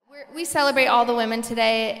We celebrate all the women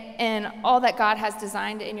today and all that God has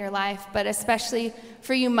designed in your life, but especially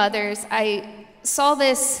for you mothers. I saw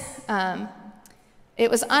this, it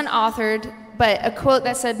was unauthored, but a quote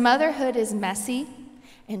that said, "Motherhood is messy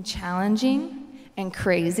and challenging and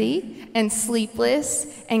crazy and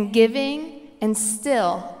sleepless and giving and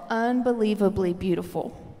still unbelievably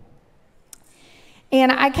beautiful." And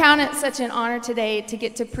I count it such an honor today to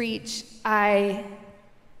get to preach.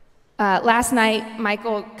 Last night,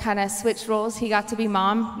 Michael kind of switched roles. He got to be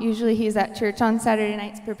mom. Usually he's at church on Saturday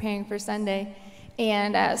nights preparing for Sunday.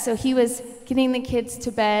 And so he was getting the kids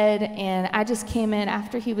to bed, and I just came in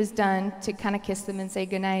after he was done to kind of kiss them and say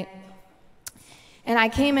goodnight. And I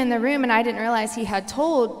came in the room, and I didn't realize he had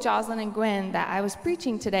told Jocelyn and Gwen that I was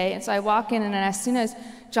preaching today. And so I walk in, and as soon as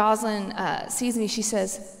Jocelyn sees me, she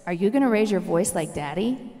says, "Are you going to raise your voice like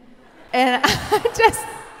Daddy?" And I just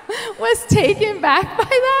was taken back by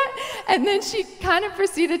that. And then she kind of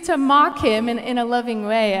proceeded to mock him in a loving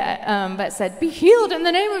way, but said, "Be healed in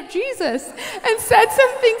the name of Jesus," and said some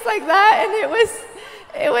things like that.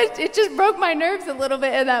 And it just broke my nerves a little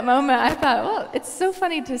bit in that moment. I thought, well, it's so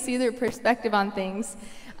funny to see their perspective on things.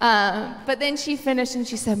 But then she finished and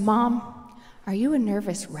she said, "Mom, are you a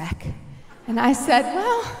nervous wreck?" And I said,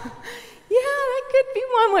 "Well, yeah, that could be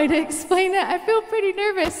one way to explain it. I feel pretty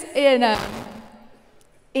nervous."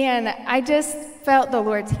 And I just felt the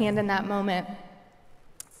Lord's hand in that moment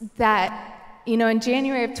that, in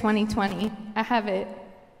January of 2020, I have it,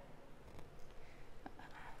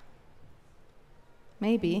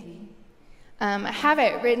 maybe. I have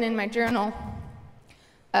it written in my journal,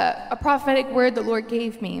 a prophetic word the Lord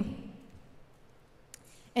gave me.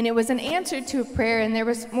 And it was an answer to a prayer, and there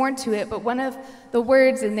was more to it, but one of the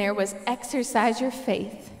words in there was, "Exercise your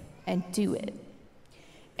faith and do it."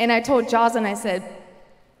 And I told Jocelyn, I said,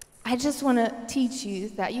 "I just want to teach you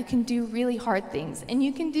that you can do really hard things, and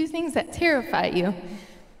you can do things that terrify you,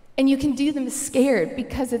 and you can do them scared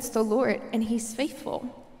because it's the Lord, and He's faithful."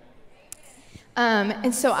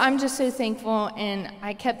 And so I'm just so thankful, and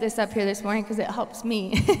I kept this up here this morning because it helps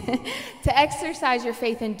me to exercise your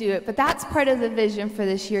faith and do it. But that's part of the vision for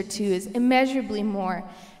this year too, is immeasurably more.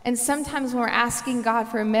 And sometimes when we're asking God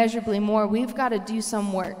for immeasurably more, we've got to do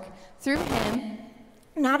some work through Him,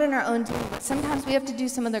 not in our own doing, but sometimes we have to do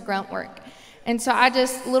some of the grunt work. And so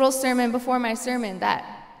little sermon before my sermon, that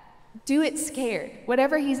do it scared.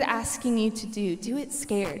 Whatever He's asking you to do it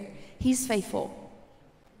scared. He's faithful.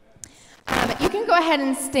 You can go ahead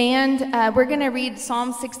and stand. We're going to read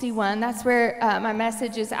Psalm 61. That's where my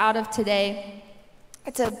message is out of today.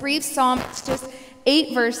 It's a brief psalm. It's just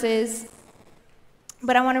 8 verses.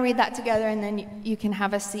 But I want to read that together, and then you can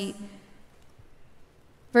have a seat.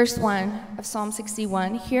 Verse 1 of Psalm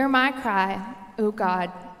 61. "Hear my cry, O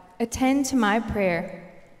God. Attend to my prayer.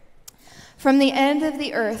 From the end of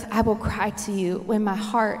the earth I will cry to you when my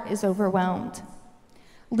heart is overwhelmed.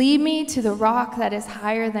 Lead me to the rock that is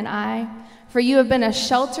higher than I, for you have been a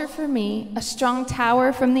shelter for me, a strong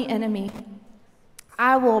tower from the enemy.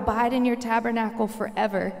 I will abide in your tabernacle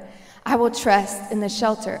forever. I will trust in the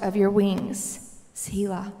shelter of your wings.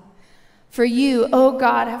 Selah. For you, O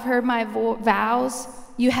God, have heard my vows.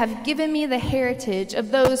 You have given me the heritage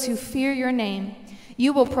of those who fear your name.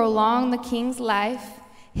 You will prolong the king's life,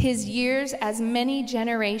 his years as many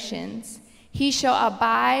generations. He shall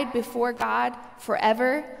abide before God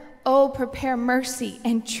forever. Oh, prepare mercy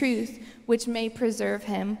and truth, which may preserve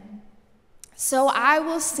him. So I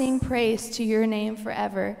will sing praise to your name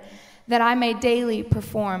forever, that I may daily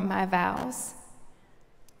perform my vows."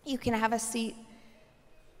 You can have a seat.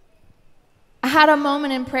 I had a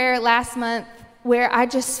moment in prayer last month where I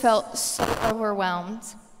just felt so overwhelmed.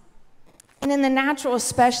 And in the natural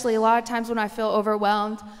especially, a lot of times when I feel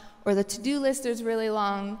overwhelmed or the to-do list is really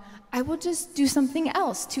long, I will just do something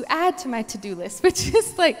else to add to my to-do list, which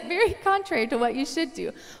is very contrary to what you should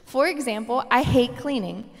do. For example, I hate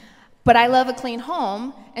cleaning, but I love a clean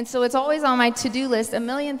home, and so it's always on my to-do list, a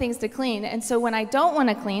million things to clean. And so when I don't want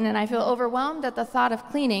to clean and I feel overwhelmed at the thought of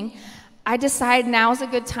cleaning, I decide now's a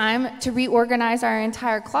good time to reorganize our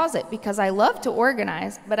entire closet, because I love to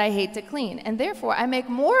organize, but I hate to clean. And therefore, I make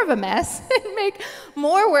more of a mess and make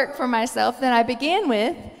more work for myself than I began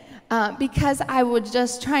with, because I was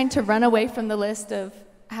just trying to run away from the list of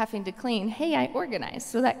having to clean. Hey, I organized,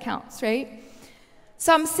 so that counts, right?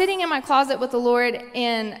 So I'm sitting in my closet with the Lord,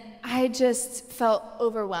 and I just felt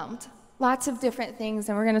overwhelmed. Lots of different things,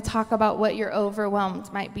 and we're going to talk about what your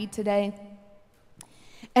overwhelmed might be today.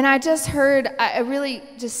 And I really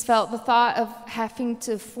just felt the thought of having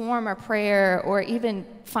to form a prayer or even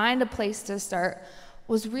find a place to start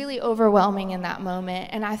was really overwhelming in that moment.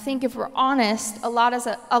 And I think if we're honest, a lot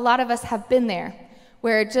of us have been there,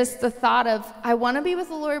 where just the thought of, I want to be with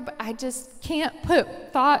the Lord, but I just can't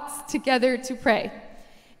put thoughts together to pray.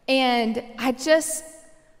 And I just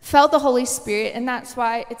felt the Holy Spirit, and that's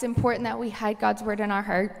why it's important that we hide God's word in our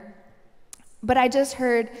heart. But I just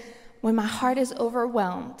heard, when my heart is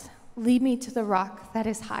overwhelmed, lead me to the rock that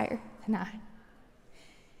is higher than I.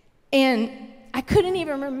 And I couldn't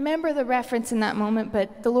even remember the reference in that moment,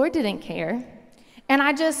 but the Lord didn't care. And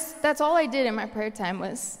that's all I did in my prayer time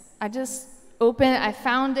was, I just opened, I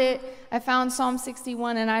found Psalm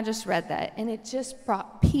 61, and I just read that. And it just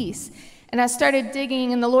brought peace. And I started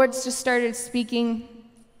digging, and the Lord just started speaking.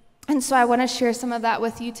 And so I want to share some of that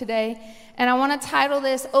with you today. And I want to title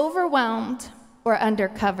this, Overwhelmed or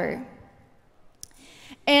Undercover.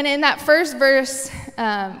 And in that first verse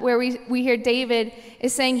where we hear David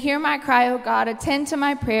is saying, hear my cry, O God, attend to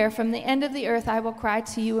my prayer. From the end of the earth I will cry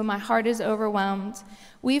to you when my heart is overwhelmed.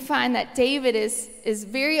 We find that David is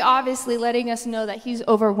very obviously letting us know that he's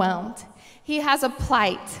overwhelmed. He has a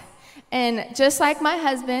plight. And just like my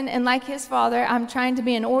husband and like his father, I'm trying to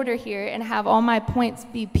be in order here and have all my points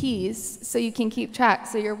be P's so you can keep track.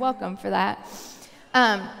 So you're welcome for that.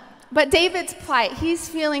 But David's plight, he's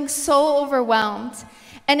feeling so overwhelmed.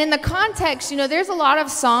 And in the context, there's a lot of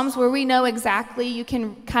Psalms where we know exactly. You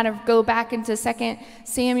can kind of go back into 2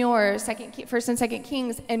 Samuel or 1st and 2nd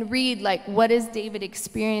Kings and read, like, what is David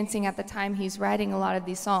experiencing at the time he's writing a lot of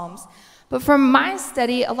these Psalms. But from my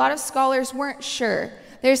study, a lot of scholars weren't sure.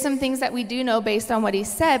 There's some things that we do know based on what he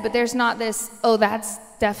said, but there's not this, oh, that's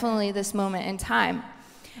definitely this moment in time.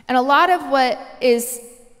 And a lot of what is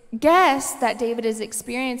guessed that David is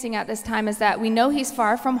experiencing at this time is that we know he's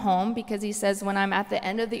far from home because he says, when I'm at the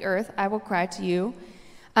end of the earth, I will cry to you.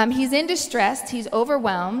 He's in distress. He's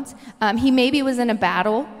overwhelmed. He maybe was in a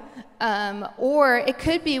battle. Or it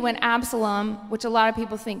could be when Absalom, which a lot of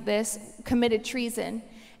people think this, committed treason.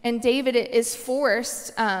 And David is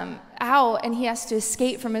forced out, and he has to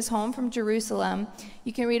escape from his home from Jerusalem.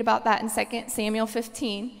 You can read about that in 2 Samuel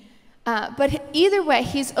 15. But either way,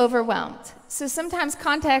 he's overwhelmed. So sometimes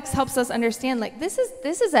context helps us understand, like, this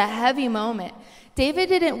is a heavy moment. David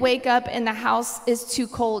didn't wake up and the house is too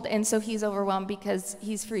cold, and so he's overwhelmed because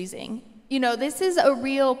he's freezing. This is a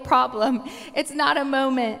real problem. It's not a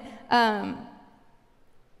moment.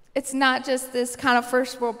 It's not just this kind of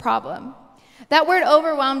first world problem. That word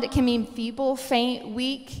overwhelmed, it can mean feeble, faint,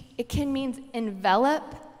 weak. It can mean envelop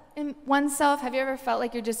in oneself. Have you ever felt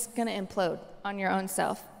like you're just going to implode on your own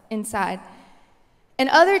self inside? And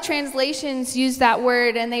other translations use that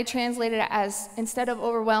word, and they translate it as, instead of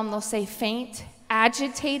overwhelmed, they'll say faint,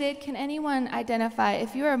 agitated. Can anyone identify,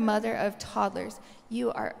 if you're a mother of toddlers,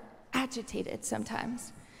 you are agitated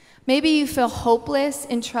sometimes? Maybe you feel hopeless,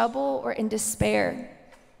 in trouble, or in despair.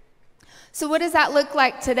 So what does that look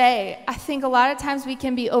like today? I think a lot of times we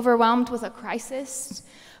can be overwhelmed with a crisis.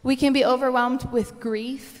 We can be overwhelmed with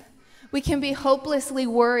grief. We can be hopelessly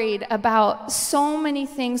worried about so many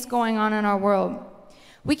things going on in our world.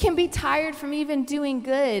 We can be tired from even doing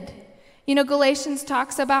good. Galatians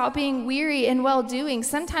talks about being weary in well-doing.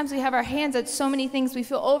 Sometimes we have our hands at so many things, we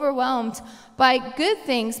feel overwhelmed by good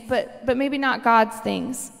things, but maybe not God's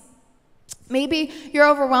things. Maybe you're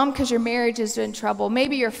overwhelmed because your marriage is in trouble.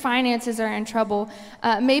 Maybe your finances are in trouble.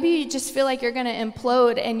 Maybe you just feel like you're going to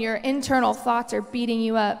implode and your internal thoughts are beating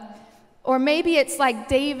you up. Or maybe it's like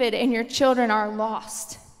David and your children are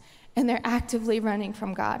lost and they're actively running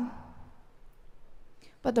from God.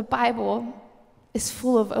 But the Bible is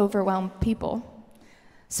full of overwhelmed people.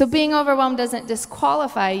 So being overwhelmed doesn't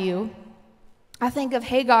disqualify you. I think of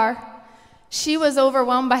Hagar. She was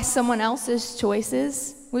overwhelmed by someone else's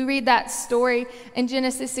choices. We read that story in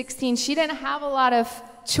Genesis 16. She didn't have a lot of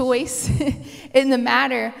choice in the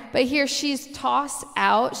matter, but here she's tossed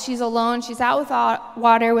out. She's alone. She's out without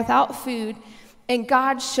water, without food, and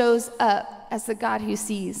God shows up as the God who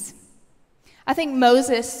sees. I think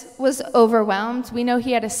Moses was overwhelmed. We know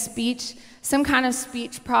he had some kind of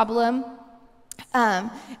speech problem.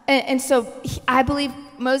 And so I believe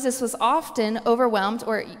Moses was often overwhelmed,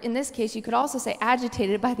 or in this case, you could also say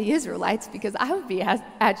agitated by the Israelites, because I would be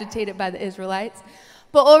agitated by the Israelites,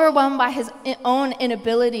 but overwhelmed by his own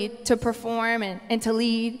inability to perform and to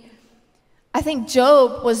lead. I think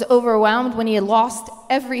Job was overwhelmed when he had lost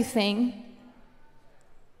everything.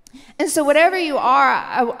 And so whatever you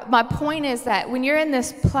are, my point is that when you're in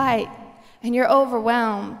this plight and you're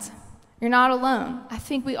overwhelmed, you're not alone. I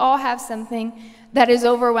think we all have something that is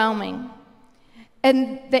overwhelming.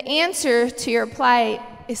 And the answer to your plight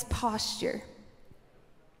is posture.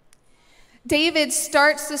 David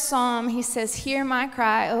starts the psalm. He says, "Hear my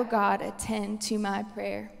cry, O God, attend to my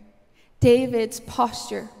prayer." David's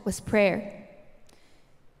posture was prayer.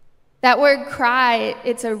 That word cry,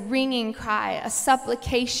 it's a ringing cry, a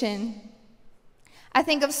supplication. I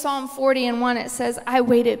think of Psalm 40:1. It says, I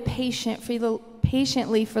waited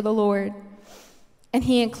patiently for the Lord, and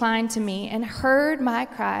he inclined to me and heard my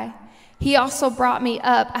cry. He also brought me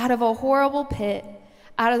up out of a horrible pit,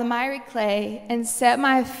 out of the miry clay, and set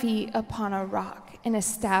my feet upon a rock and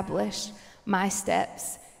established my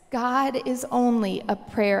steps. God is only a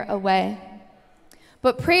prayer away.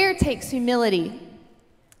 But prayer takes humility.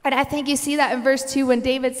 And I think you see that in verse 2 when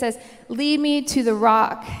David says, lead me to the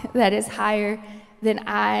rock that is higher than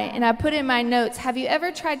I. And I put in my notes, have you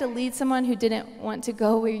ever tried to lead someone who didn't want to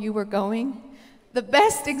go where you were going? The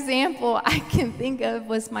best example I can think of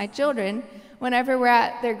was my children. Whenever we're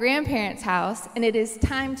at their grandparents' house and it is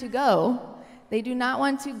time to go, they do not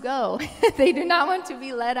want to go. They do not want to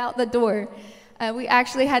be let out the door. We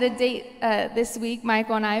actually had a date this week.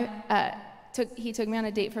 Michael and I, he took me on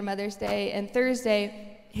a date for Mother's Day, and Thursday,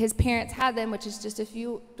 his parents had them, which is just a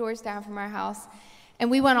few doors down from our house, and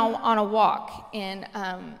we went on a walk, and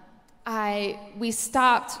we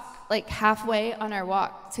stopped like halfway on our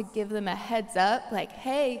walk to give them a heads up, like,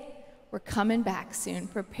 hey, we're coming back soon.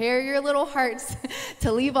 Prepare your little hearts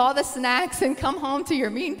to leave all the snacks and come home to your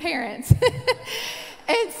mean parents.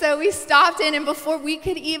 And so we stopped in, and before we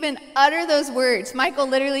could even utter those words, Michael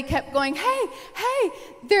literally kept going, hey,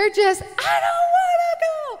 they're just, I don't want to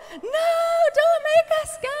go. No, don't make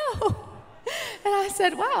us go. And I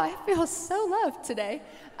said, wow, I feel so loved today.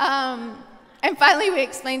 And finally we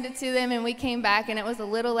explained it to them, and we came back, and it was a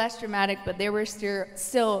little less dramatic, but there were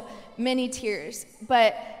still many tears.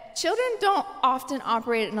 But children don't often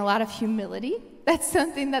operate in a lot of humility. That's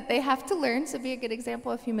something that they have to learn, so be a good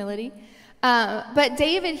example of humility. But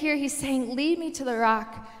David here, he's saying, lead me to the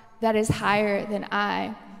rock that is higher than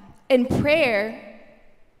I. And prayer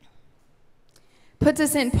puts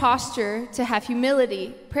us in posture to have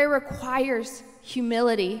humility. Prayer requires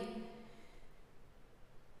humility.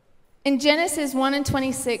 In Genesis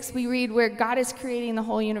 1:26, we read where God is creating the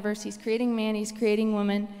whole universe. He's creating man, he's creating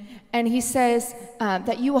woman. And he says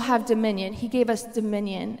that you will have dominion. He gave us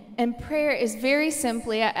dominion. And prayer is very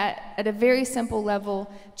simply, at a very simple level,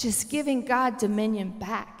 just giving God dominion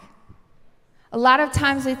back. A lot of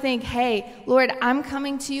times we think, hey, Lord, I'm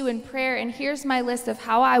coming to you in prayer, and here's my list of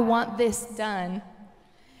how I want this done.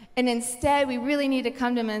 And instead, we really need to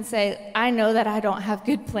come to him and say, I know that I don't have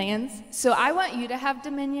good plans, so I want you to have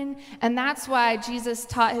dominion. And that's why Jesus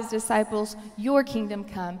taught his disciples, your kingdom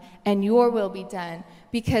come and your will be done,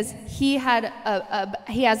 because he has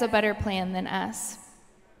a better plan than us.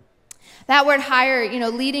 That word higher,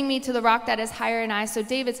 leading me to the rock that is higher than I. So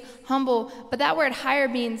David's humble, but that word higher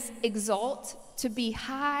means exalt, to be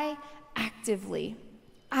high actively.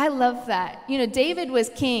 I love that. David was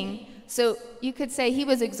king, so you could say he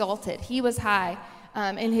was exalted. He was high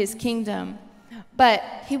in his kingdom, but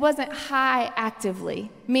he wasn't high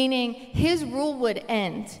actively, meaning his rule would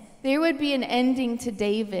end. There would be an ending to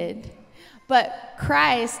David. But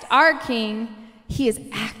Christ, our King, he is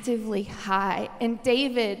actively high. And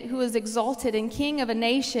David, who is exalted and king of a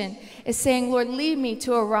nation, is saying, Lord, lead me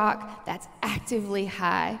to a rock that's actively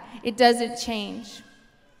high. It doesn't change.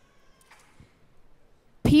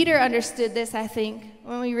 Peter understood this, I think,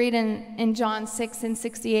 when we read in John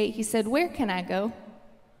 6:68. He said, where can I go?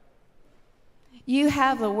 You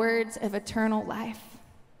have the words of eternal life.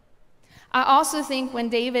 I also think when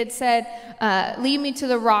David said, lead me to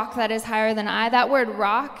the rock that is higher than I, that word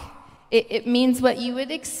rock, it means what you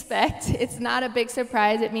would expect. It's not a big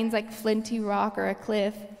surprise. It means like flinty rock or a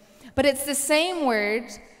cliff. But it's the same word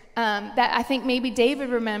that I think maybe David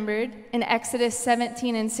remembered in Exodus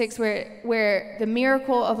 17:6, where the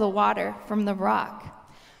miracle of the water from the rock.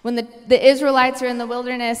 When the Israelites are in the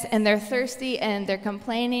wilderness and they're thirsty and they're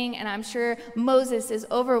complaining, and I'm sure Moses is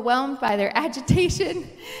overwhelmed by their agitation,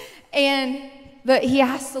 and he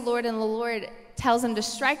asks the Lord, and the Lord tells him to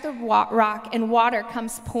strike the rock, and water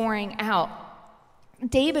comes pouring out.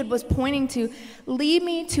 David was pointing to, lead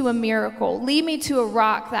me to a miracle. Lead me to a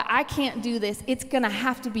rock that I can't do this. It's going to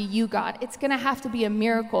have to be you, God. It's going to have to be a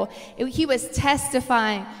miracle. He was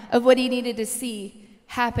testifying of what he needed to see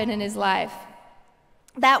happen in his life.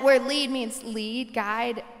 That word lead means lead,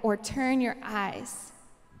 guide, or turn your eyes.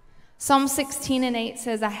 Psalm 16:8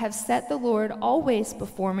 says, I have set the Lord always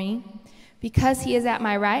before me. Because he is at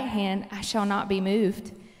my right hand, I shall not be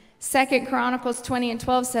moved. 2 Chronicles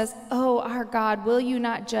 20:12 says, oh, our God, will you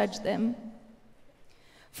not judge them?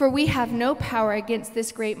 For we have no power against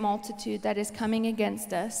this great multitude that is coming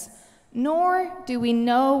against us, nor do we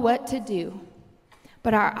know what to do,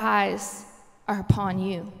 but our eyes are upon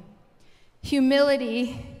you.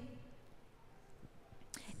 Humility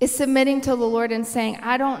is submitting to the Lord and saying,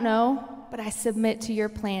 I don't know, but I submit to your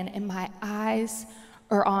plan, and my eyes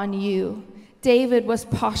are on you. David was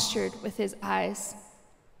postured with his eyes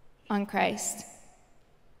on Christ.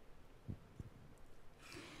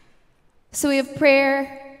 So we have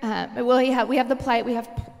prayer, we have the plight, we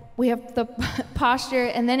have the posture,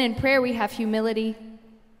 and then in prayer we have humility.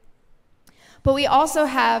 But we also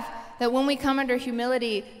have that when we come under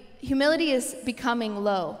humility, humility is becoming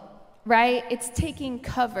low, right? It's taking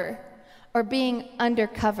cover or being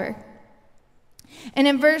undercover. And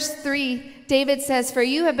in verse 3, David says, for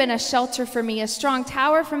you have been a shelter for me, a strong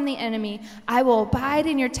tower from the enemy. I will abide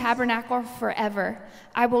in your tabernacle forever.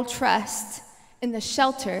 I will trust in the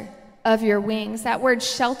shelter of your wings. That word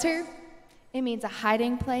shelter, it means a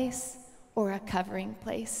hiding place or a covering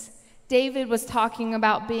place. David was talking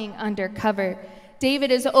about being undercover.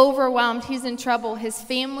 David is overwhelmed. He's in trouble. His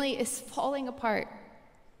family is falling apart.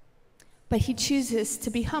 But he chooses to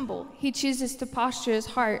be humble. He chooses to posture his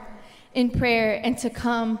heart in prayer and to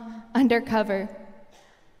come undercover.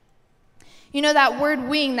 You know, that word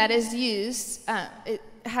wing that is used, it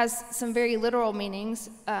has some very literal meanings,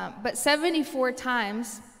 but 74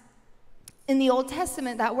 times in the Old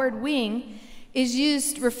Testament, that word wing is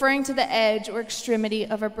used referring to the edge or extremity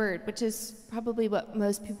of a bird, which is probably what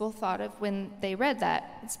most people thought of when they read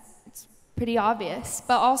that. It's pretty obvious.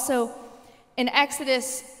 But also in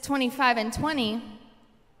Exodus 25 and 20,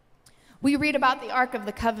 we read about the Ark of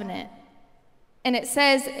the Covenant. And it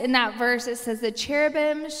says in that verse, it says, the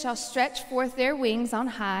cherubim shall stretch forth their wings on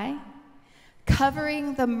high,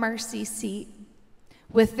 covering the mercy seat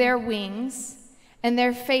with their wings, and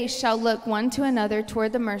their face shall look one to another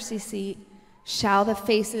toward the mercy seat, shall the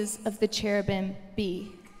faces of the cherubim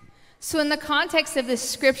be. So in the context of this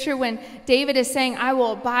scripture, when David is saying, I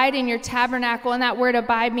will abide in your tabernacle, and that word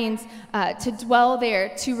abide means to dwell there,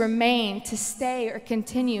 to remain, to stay, or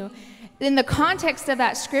continue. In the context of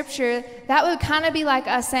that scripture, that would kind of be like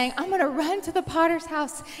us saying, I'm going to run to the potter's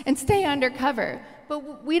house and stay undercover.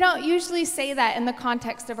 But we don't usually say that in the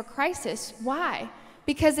context of a crisis. Why?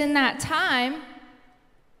 Because in that time,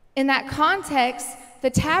 in that context,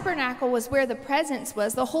 the tabernacle was where the presence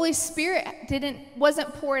was. The Holy Spirit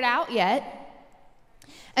wasn't poured out yet.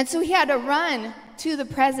 And so he had to run to the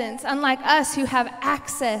presence, unlike us who have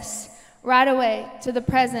access right away to the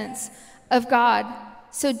presence of God.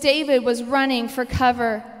 So David was running for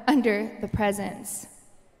cover under the presence.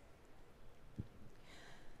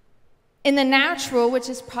 In the natural, which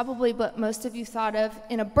is probably what most of you thought of,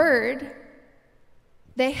 in a bird,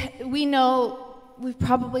 we know, we've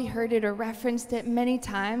probably heard it or referenced it many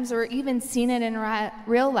times, or even seen it in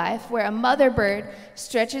real life, where a mother bird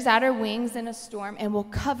stretches out her wings in a storm and will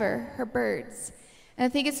cover her birds. And I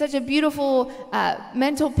think it's such a beautiful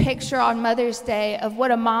mental picture on Mother's Day of what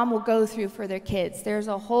a mom will go through for their kids. There's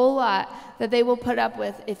a whole lot that they will put up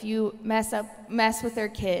with if you mess with their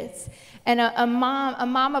kids. And a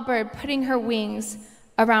mama bird putting her wings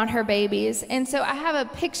around her babies. And so I have a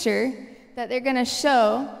picture that they're going to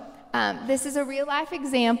show. This is a real life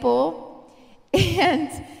example. And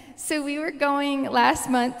so we were going last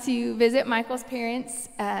month to visit Michael's parents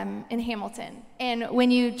in Hamilton. And when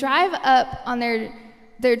you drive up on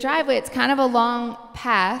their driveway, it's kind of a long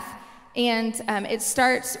path, and it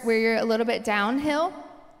starts where you're a little bit downhill.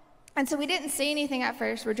 And so we didn't say anything at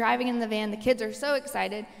first. We're driving in the van. The kids are so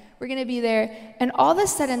excited. We're going to be there. And all of a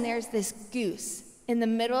sudden, there's this goose in the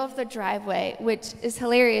middle of the driveway, which is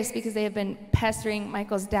hilarious because they have been pestering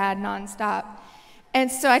Michael's dad nonstop.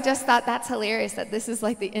 And so I just thought that's hilarious that this is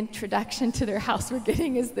like the introduction to their house we're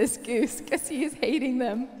getting is this goose because he is hating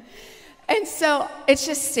them. And so it's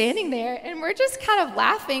just standing there, and we're just kind of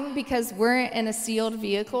laughing because we're in a sealed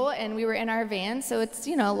vehicle, and we were in our van, so it's,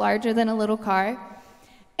 larger than a little car.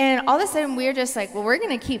 And all of a sudden, we're just like, well, we're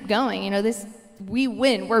going to keep going. We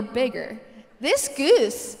win. We're bigger. This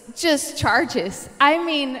goose just charges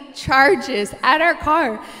at our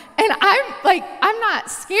car. And I'm not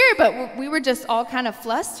scared, but we were just all kind of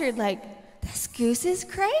flustered, like, this goose is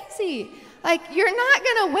crazy. Like, you're not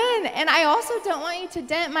going to win, and I also don't want you to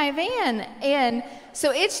dent my van. And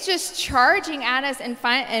so it's just charging at us,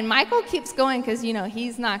 and Michael keeps going because,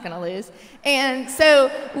 he's not going to lose. And so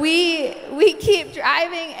we keep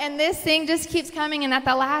driving, and this thing just keeps coming, and at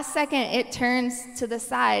the last second, it turns to the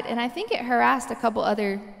side. And I think it harassed a couple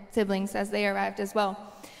other siblings as they arrived as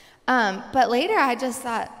well. But later, I just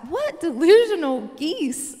thought, what delusional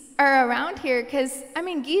geese are around here? Because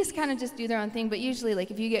geese kind of just do their own thing, but usually,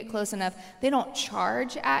 like, if you get close enough, they don't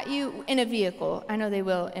charge at you in a vehicle. I know they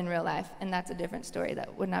will in real life, and that's a different story.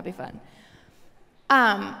 That would not be fun.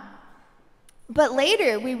 But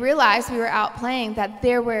later, we realized we were out playing that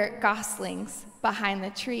there were goslings behind the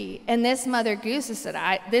tree. And this mother goose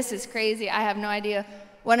said, this is crazy. I have no idea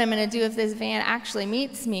what I'm going to do if this van actually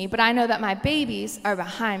meets me, but I know that my babies are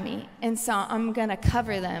behind me, and so I'm going to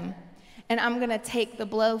cover them, and I'm going to take the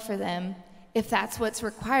blow for them if that's what's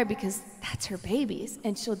required, because that's her babies,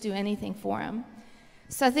 and she'll do anything for them.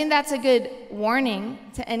 So I think that's a good warning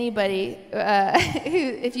to anybody.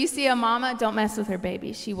 If you see a mama, don't mess with her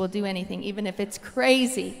baby. She will do anything, even if it's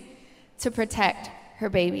crazy, to protect her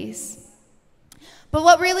babies. But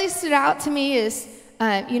what really stood out to me is,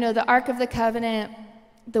 the Ark of the Covenant,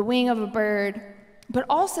 the wing of a bird, but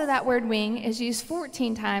also that word wing is used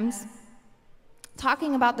 14 times,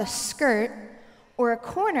 talking about the skirt or a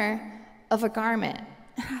corner of a garment.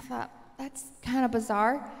 And I thought, that's kind of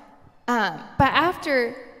bizarre. But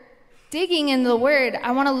after digging into the word,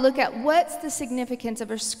 I want to look at what's the significance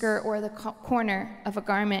of a skirt or the corner of a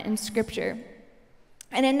garment in Scripture.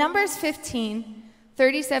 And in Numbers 15,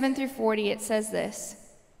 37 through 40, it says this: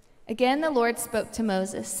 "Again the Lord spoke to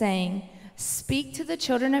Moses, saying, 'Speak to the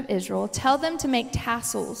children of Israel, tell them to make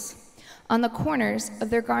tassels on the corners of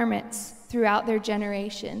their garments throughout their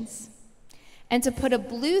generations, and to put a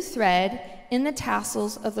blue thread in the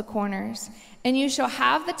tassels of the corners. And you shall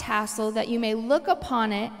have the tassel that you may look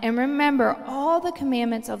upon it and remember all the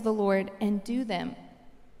commandments of the Lord and do them,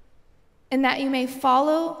 and that you may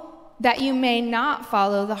not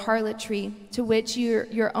follow the harlotry to which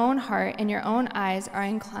your own heart and your own eyes are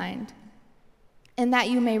inclined, and that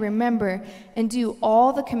you may remember and do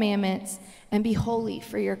all the commandments and be holy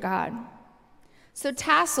for your God.'" So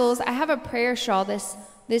tassels, I have a prayer shawl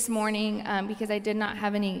this morning because I did not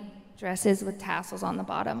have any dresses with tassels on the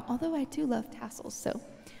bottom, although I do love tassels. So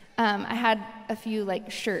I had a few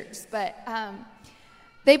shirts, but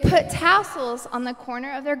they put tassels on the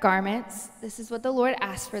corner of their garments. This is what the Lord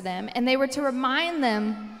asked for them, and they were to remind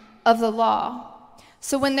them of the law.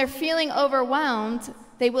 So when they're feeling overwhelmed,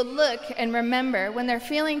 they would look and remember. When they're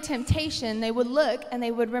feeling temptation, they would look and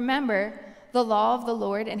they would remember the law of the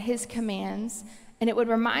Lord and his commands, and it would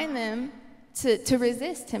remind them to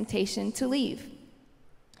resist temptation, to leave.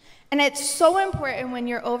 And it's so important when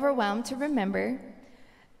you're overwhelmed to remember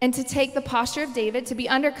and to take the posture of David, to be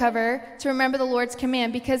undercover, to remember the Lord's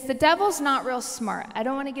command, because the devil's not real smart. I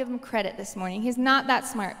don't want to give him credit this morning. He's not that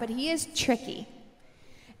smart, but he is tricky.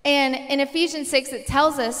 And in Ephesians 6, it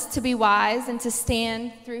tells us to be wise and to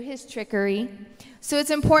stand through his trickery. So it's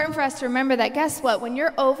important for us to remember that, guess what? When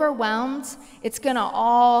you're overwhelmed, it's going to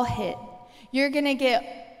all hit. You're going to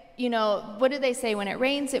get, what do they say? When it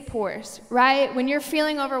rains, it pours, right? When you're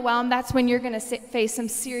feeling overwhelmed, that's when you're going to face some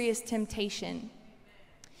serious temptation.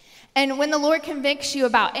 And when the Lord convicts you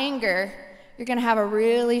about anger, you're going to have a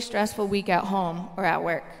really stressful week at home or at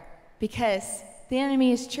work, because the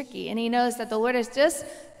enemy is tricky, and he knows that the Lord is just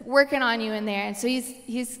working on you in there. And so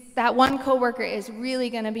he's that one coworker is really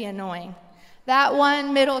going to be annoying. That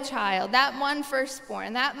one middle child, that one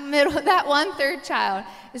firstborn, that one third child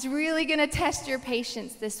is really going to test your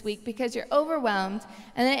patience this week because you're overwhelmed,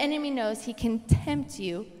 and the enemy knows he can tempt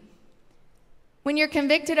you. When you're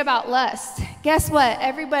convicted about lust, guess what?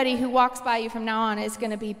 Everybody who walks by you from now on is going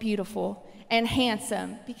to be beautiful and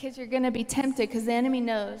handsome, because you're going to be tempted, because the enemy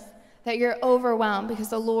knows that you're overwhelmed because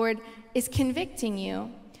the Lord is convicting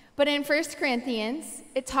you. But in 1 Corinthians,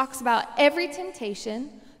 it talks about every temptation,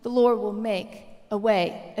 the Lord will make a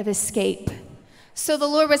way of escape. So the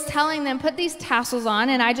Lord was telling them, put these tassels on,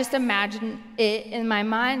 and I just imagine it in my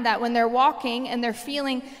mind that when they're walking and they're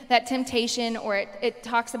feeling that temptation, or it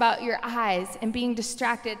talks about your eyes and being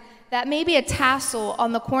distracted, that maybe a tassel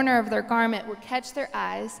on the corner of their garment would catch their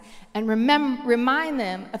eyes and remind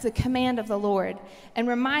them of the command of the Lord, and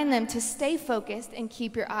remind them to stay focused and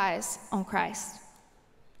keep your eyes on Christ.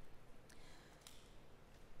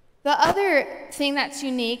 The other thing that's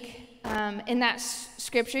unique in that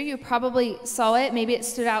scripture, you probably saw it, maybe it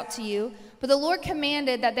stood out to you, but the Lord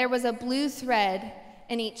commanded that there was a blue thread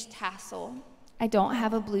in each tassel. I don't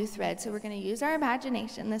have a blue thread, so we're going to use our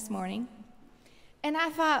imagination this morning. And I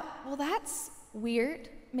thought, well, that's weird.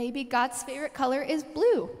 Maybe God's favorite color is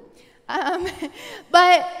blue.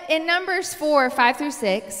 But in Numbers 4, 5 through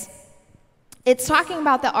 6, it's talking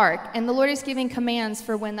about the ark, and the Lord is giving commands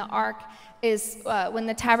for when the ark is, when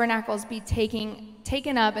the tabernacles be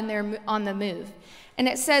taken up and they're on the move. And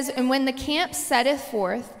it says, "And when the camp setteth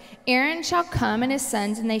forth, Aaron shall come and his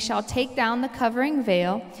sons, and they shall take down the covering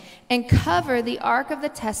veil, and cover the ark of the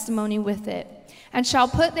testimony with it, and shall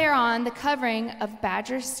put thereon the covering of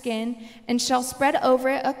badger skin, and shall spread over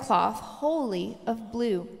it a cloth wholly of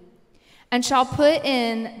blue, and shall put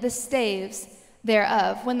in the staves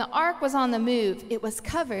thereof." When the ark was on the move, it was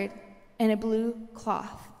covered and a blue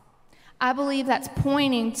cloth. I believe that's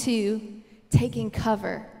pointing to taking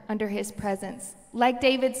cover under his presence. Like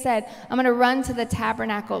David said, I'm going to run to the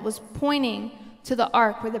tabernacle. It was pointing to the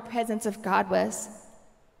ark where the presence of God was.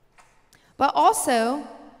 But also,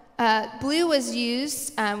 blue was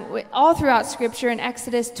used all throughout Scripture. In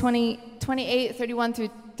Exodus 28, 31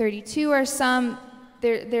 through 32 or some.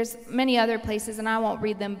 There's many other places, and I won't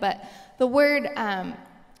read them, but the word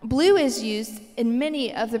blue is used in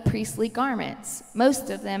many of the priestly garments. Most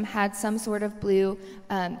of them had some sort of blue.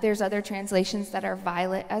 There's other translations that are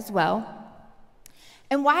violet as well.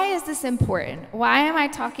 And why is this important? Why am I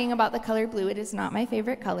talking about the color blue? It is not my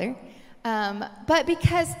favorite color. But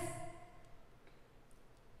because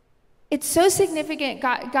it's so significant.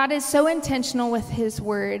 God is so intentional with his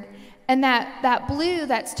word. And that blue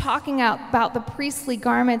that's talking about the priestly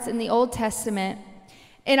garments in the Old Testament,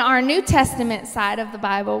 in our New Testament side of the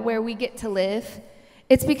Bible where we get to live,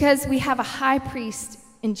 it's because we have a high priest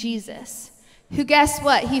in Jesus who, guess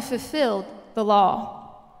what? He fulfilled the law.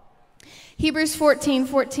 Hebrews 14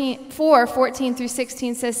 through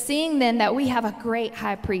 16 says, seeing then that we have a great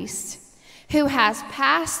high priest who has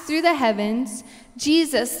passed through the heavens,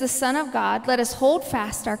 Jesus, the Son of God, let us hold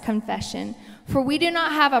fast our confession. For we do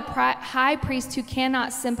not have a high priest who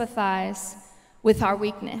cannot sympathize with our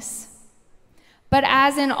weakness, but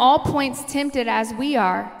as in all points tempted as we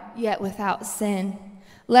are, yet without sin.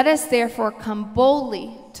 Let us therefore come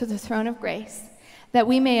boldly to the throne of grace, that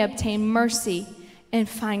we may obtain mercy and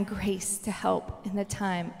find grace to help in the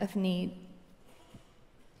time of need.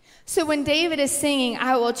 So when David is singing,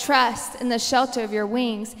 I will trust in the shelter of your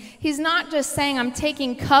wings, he's not just saying I'm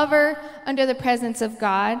taking cover under the presence of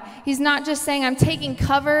God. He's not just saying I'm taking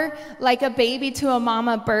cover like a baby to a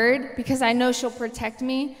mama bird because I know she'll protect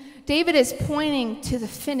me. David is pointing to the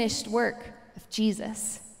finished work of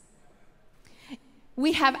Jesus.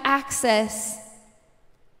 We have access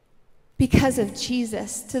because of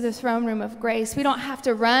Jesus to the throne room of grace. We don't have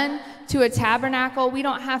to run to a tabernacle. We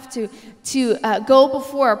don't have to go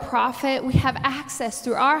before a prophet. We have access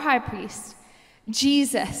through our high priest,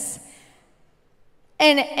 Jesus.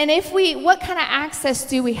 And if what kind of access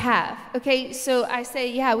do we have? Okay, so I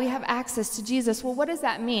say, yeah, we have access to Jesus. Well, what does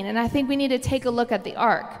that mean? And I think we need to take a look at the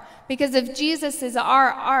ark. Because if Jesus is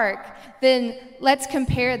our ark, then let's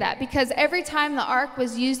compare that. Because every time the ark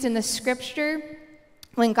was used in the scripture,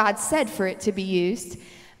 when God said for it to be used,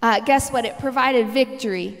 guess what? It provided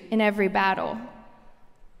victory in every battle.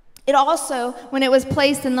 It also, when it was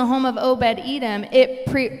placed in the home of Obed-Edom,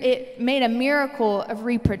 it made a miracle of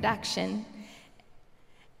reproduction.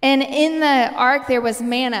 And in the ark there was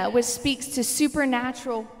manna, which speaks to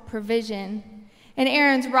supernatural provision. And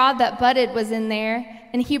Aaron's rod that budded was in there.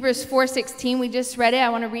 In Hebrews 4:16, we just read it. I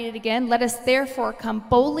want to read it again. Let us therefore come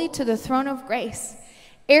boldly to the throne of grace.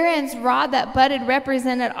 Aaron's rod that budded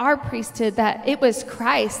represented our priesthood, that it was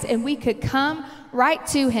Christ, and we could come right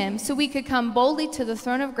to him. So we could come boldly to the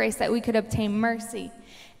throne of grace, that we could obtain mercy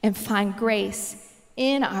and find grace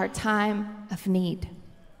in our time of need.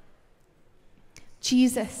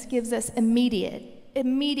 Jesus gives us immediate.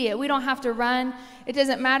 We don't have to run. It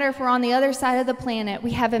doesn't matter if we're on the other side of the planet.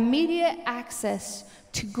 We have immediate access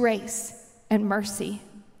to grace and mercy.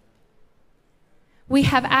 We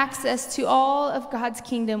have access to all of God's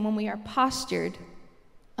kingdom when we are postured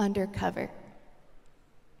undercover.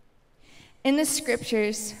 In the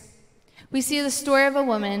scriptures, we see the story of a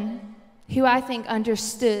woman who I think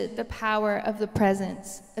understood the power of the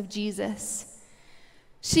presence of Jesus.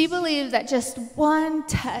 She believed that just one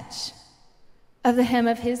touch of the hem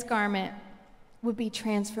of his garment would be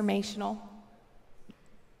transformational.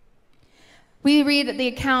 We read the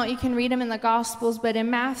account, you can read them in the Gospels, but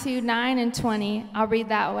in Matthew 9 and 20, I'll read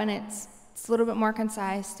that one. It's a little bit more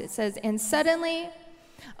concise. It says, and suddenly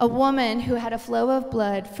a woman who had a flow of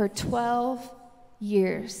blood for 12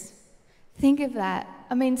 years. Think of that.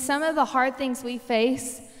 I mean, some of the hard things we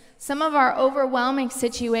face, some of our overwhelming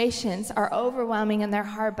situations are overwhelming and they're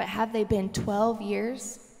hard, but have they been 12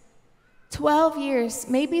 years? 12 years.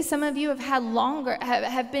 Maybe some of you have had longer,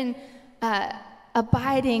 have been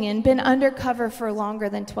abiding and been undercover for longer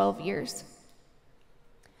than 12 years.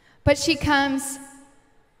 But she comes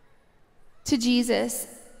to Jesus.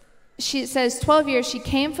 She says 12 years, she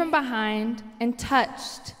came from behind and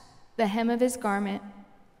touched the hem of his garment.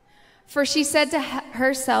 For she said to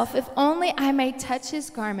herself, if only I may touch his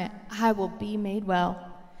garment, I will be made well.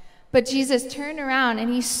 But Jesus turned around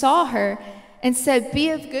and he saw her and said, be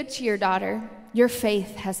of good cheer, daughter. Your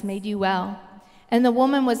faith has made you well. And the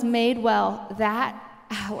woman was made well that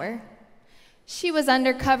hour. She was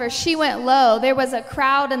undercover. She went low. There was a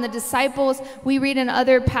crowd, and the disciples, we read in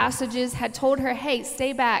other passages, had told her, hey,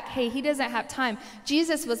 stay back. Hey, he doesn't have time.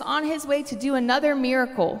 Jesus was on his way to do another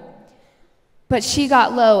miracle. But she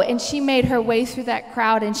got low, and she made her way through that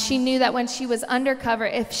crowd, and she knew that when she was undercover,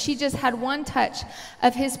 if she just had one touch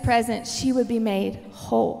of his presence, she would be made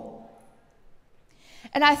whole.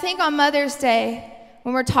 And I think on Mother's Day,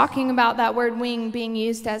 when we're talking about that word wing being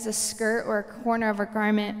used as a skirt or a corner of a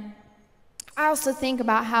garment, I also think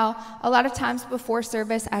about how a lot of times before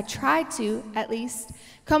service, I try to, at least,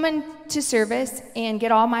 come into service and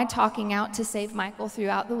get all my talking out to save Michael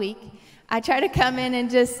throughout the week. I try to come in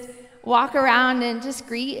and just walk around and just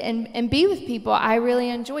greet and be with people. I really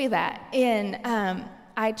enjoy that. And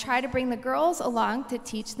I try to bring the girls along to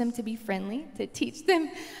teach them to be friendly, to teach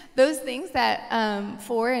them those things that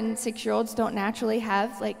 4- and 6-year-olds don't naturally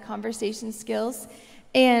have, like conversation skills.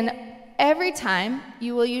 And every time,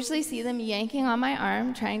 you will usually see them yanking on my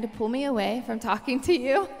arm, trying to pull me away from talking to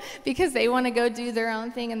you because they want to go do their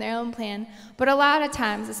own thing and their own plan. But a lot of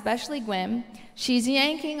times, especially Gwen, she's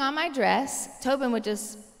yanking on my dress. Tobin would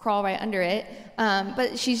just crawl right under it.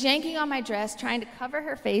 But she's yanking on my dress, trying to cover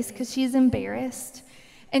her face because she's embarrassed.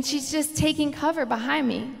 And she's just taking cover behind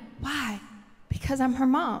me. Why? Because I'm her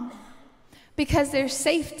mom. Because there's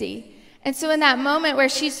safety. And so in that moment where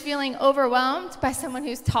she's feeling overwhelmed by someone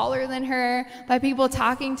who's taller than her, by people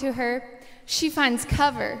talking to her, she finds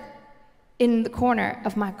cover in the corner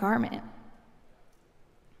of my garment.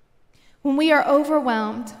 When we are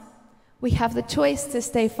overwhelmed, we have the choice to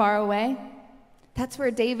stay far away. That's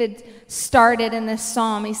where David started in this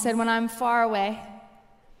psalm. He said, when I'm far away,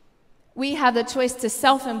 we have the choice to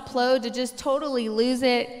self-implode, to just totally lose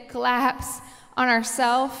it, collapse on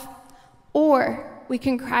ourselves, or we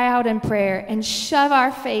can cry out in prayer and shove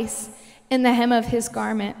our face in the hem of his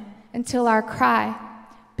garment until our cry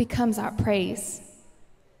becomes our praise.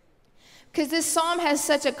 Because this psalm has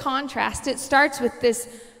such a contrast. It starts with this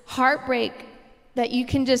heartbreak that you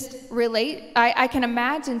can just relate. I can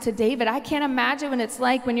imagine to David. I can't imagine what it's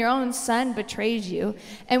like when your own son betrays you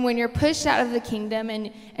and when you're pushed out of the kingdom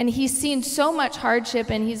and he's seen so much hardship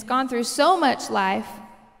and he's gone through so much life.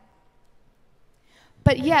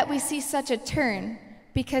 But yet we see such a turn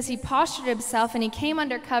because he postured himself and he came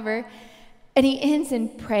under cover, and he ends in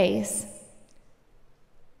praise.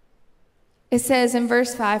 It says in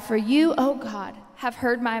verse 5, "For you, O God, have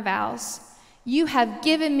heard my vows. You have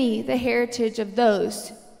given me the heritage of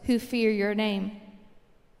those who fear your name."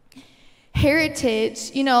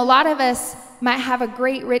 Heritage, a lot of us might have a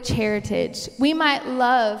great, rich heritage. We might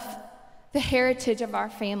love the heritage of our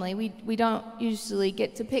family. We don't usually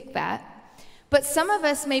get to pick that. But some of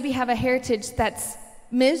us maybe have a heritage that's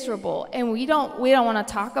miserable, and we don't want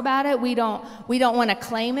to talk about it. We don't want to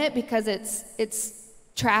claim it because it's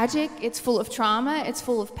tragic, it's full of trauma, it's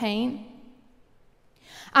full of pain.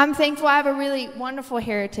 I'm thankful I have a really wonderful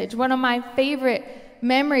heritage. One of my favorite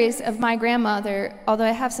memories of my grandmother, although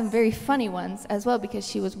I have some very funny ones as well because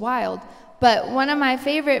she was wild, but one of my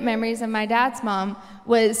favorite memories of my dad's mom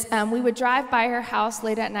was we would drive by her house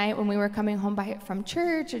late at night when we were coming home from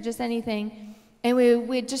church or just anything, and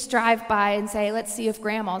we'd just drive by and say, let's see if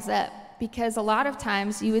grandma's up, because a lot of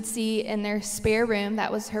times you would see in their spare room,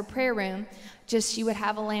 that was her prayer room, just she would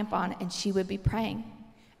have a lamp on and she would be praying.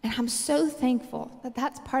 And I'm so thankful that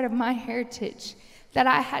that's part of my heritage, that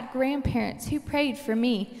I had grandparents who prayed for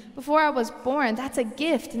me before I was born. That's a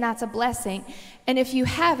gift and that's a blessing. And if you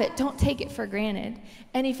have it, don't take it for granted.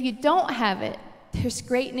 And if you don't have it, there's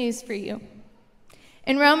great news for you.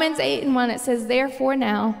 In Romans 8:1, it says, there is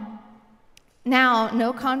now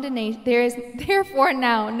no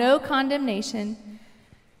condemnation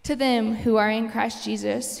to them who are in Christ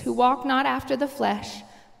Jesus, who walk not after the flesh,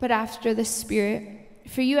 but after the Spirit.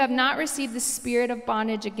 For you have not received the spirit of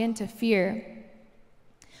bondage again to fear,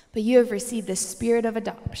 but you have received the spirit of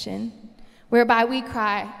adoption, whereby we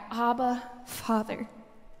cry, Abba, Father.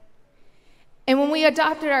 And when we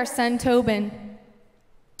adopted our son, Tobin,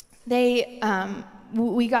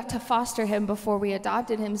 we got to foster him before we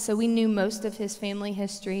adopted him, so we knew most of his family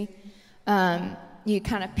history. You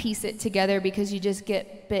kind of piece it together because you just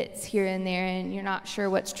get bits here and there, and you're not sure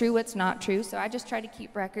what's true, what's not true. So I just try to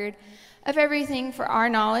keep record of everything for our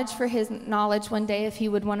knowledge, for his knowledge one day if he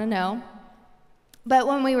would want to know. But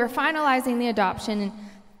when we were finalizing the adoption and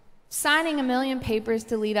signing a million papers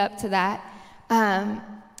to lead up to that,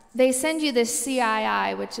 they send you this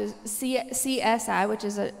CSI, which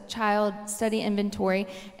is a child study inventory,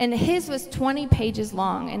 and his was 20 pages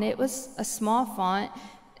long, and it was a small font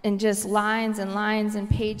and just lines and lines and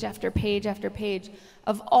page after page after page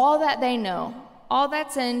of all that they know, all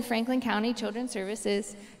that's in Franklin County Children's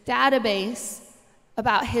Services database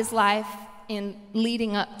about his life and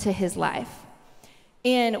leading up to his life.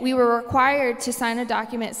 And we were required to sign a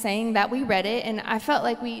document saying that we read it, and I felt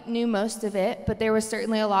like we knew most of it, but there was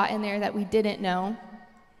certainly a lot in there that we didn't know.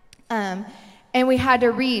 And we had to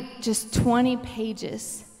read just 20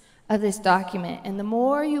 pages of this document, and the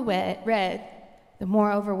more you read, the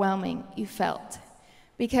more overwhelming you felt.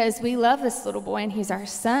 Because we love this little boy, and he's our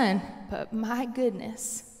son, but my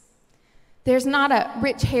goodness, there's not a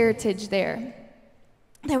rich heritage there.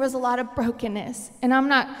 There was a lot of brokenness, and I'm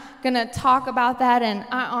not going to talk about that, and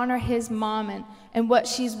I honor his mom and what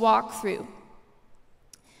she's walked through.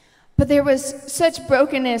 But there was such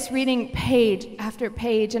brokenness reading page after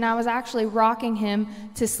page, and I was actually rocking him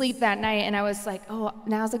to sleep that night, and I was like, oh,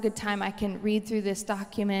 now's a good time. I can read through this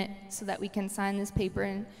document so that we can sign this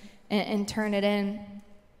paper and turn it in.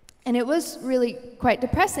 And it was really quite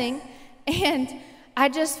depressing, and I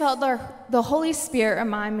just felt the Holy Spirit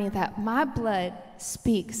remind me that my blood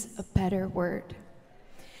speaks a better word.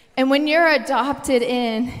 And when you're adopted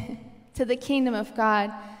in to the kingdom of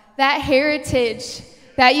God, that heritage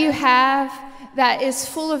that you have that is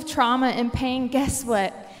full of trauma and pain, guess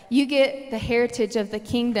what? You get the heritage of the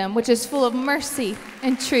kingdom, which is full of mercy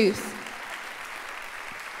and truth.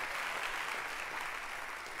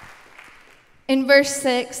 In verse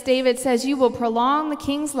 6, David says, "You will prolong the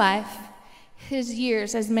king's life, his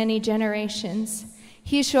years as many generations.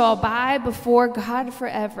 He shall abide before God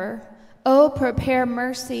forever. Oh, prepare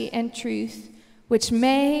mercy and truth, which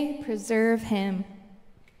may preserve him."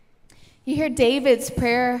 You hear David's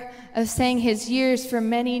prayer of saying his years for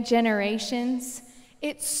many generations.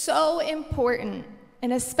 It's so important,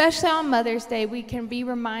 and especially on Mother's Day, we can be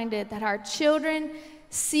reminded that our children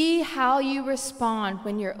see how you respond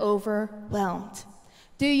when you're overwhelmed.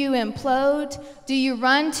 Do you implode? Do you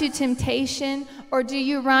run to temptation? Or do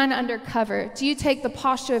you run undercover? Do you take the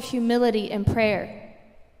posture of humility in prayer?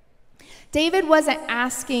 David wasn't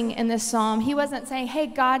asking in this psalm. He wasn't saying, hey,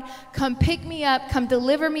 God, come pick me up. Come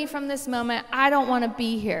deliver me from this moment. I don't want to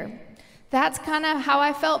be here. That's kind of how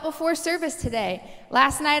I felt before service today.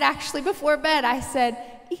 Last night, actually, before bed, I said,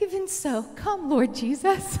 even so, come, Lord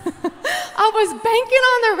Jesus. I was banking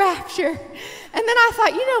on the rapture. And then I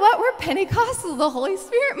thought, you know what? We're Pentecostal. The Holy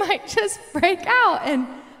Spirit might just break out. And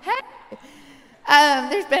hey,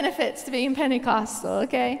 there's benefits to being Pentecostal,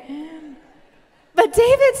 okay? But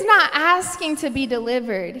David's not asking to be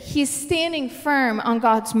delivered. He's standing firm on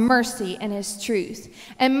God's mercy and his truth.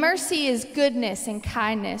 And mercy is goodness and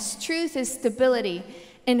kindness. Truth is stability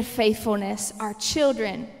and faithfulness. Our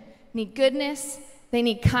children need goodness, they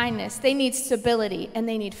need kindness, they need stability, and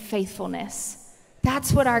they need faithfulness.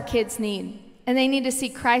 That's what our kids need. And they need to see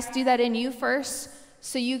Christ do that in you first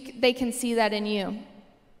so they can see that in you.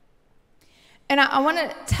 And I want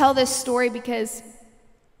to tell this story because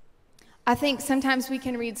I think sometimes we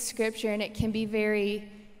can read scripture and it can be very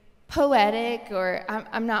poetic, or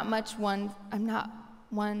I'm not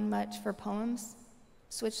one much for poems.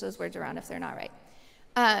 Switch those words around if they're not right.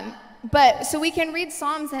 But so we can read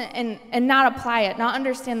Psalms and not apply it, not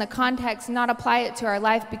understand the context, not apply it to our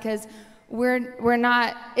life because we're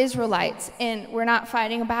not Israelites and we're not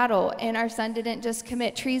fighting a battle and our son didn't just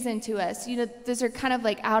commit treason to us. You know, those are kind of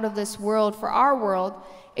like out of this world for our world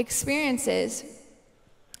experiences.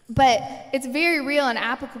 But it's very real and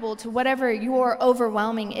applicable to whatever your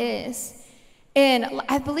overwhelming is. And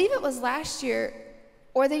I believe it was last year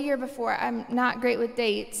or the year before, I'm not great with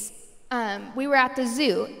dates, we were at the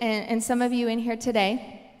zoo, and some of you in here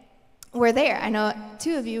today were there. I know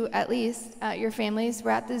 2 of you, at least, your families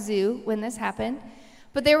were at the zoo when this happened.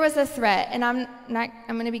 But there was a threat, and I'm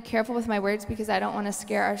going to be careful with my words because I don't want to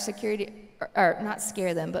scare our security, or not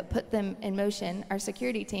scare them, but put them in motion, our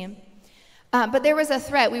security team. But there was a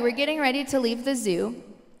threat. We were getting ready to leave the zoo,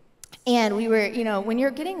 and we were, you know, when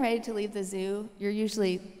you're getting ready to leave the zoo, you're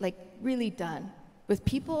usually, like, really done with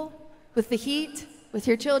people, with the heat, with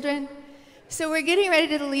your children. So we're getting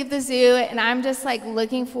ready to leave the zoo, and I'm just, like,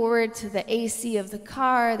 looking forward to the AC of the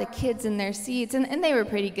car, the kids in their seats, and they were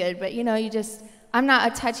pretty good, but, you know, I'm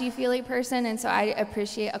not a touchy-feely person, and so I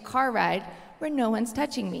appreciate a car ride where no one's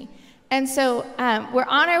touching me. And so we're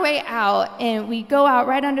on our way out, and we go out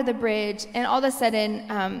right under the bridge, and all of a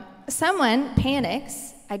sudden, someone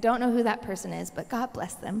panics. I don't know who that person is, but God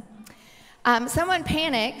bless them. Someone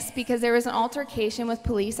panics because there was an altercation with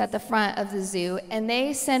police at the front of the zoo, and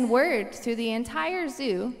they send word through the entire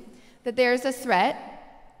zoo that there's a threat.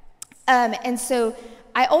 And so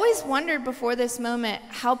I always wondered before this moment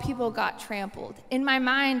how people got trampled. In my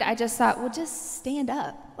mind, I just thought, well, just stand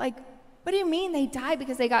up. Like, what do you mean they died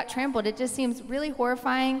because they got trampled? It just seems really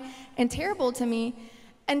horrifying and terrible to me.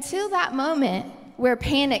 Until that moment where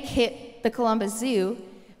panic hit the Columbus Zoo.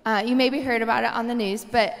 You maybe heard about it on the news,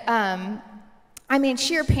 but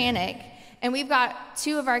sheer panic. And we've got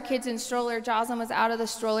 2 of our kids in stroller. Jocelyn was out of the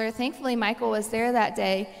stroller. Thankfully, Michael was there that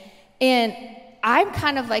day. And I'm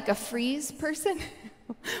kind of like a freeze person.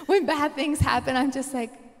 When bad things happen, I'm just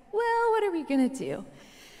like, well, what are we going to do?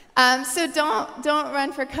 So don't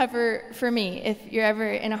run for cover for me if you're ever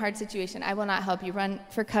in a hard situation. I will not help you. Run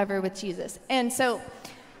for cover with Jesus. And so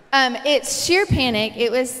it's sheer panic.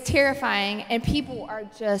 It was terrifying, and people are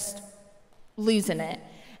just losing it.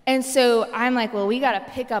 And so I'm like, well, we got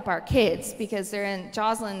to pick up our kids because they're in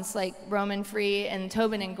Jocelyn's like roaming free, and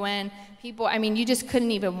Tobin and Gwen. People, you just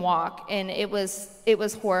couldn't even walk, and it was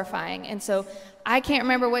horrifying. And so I can't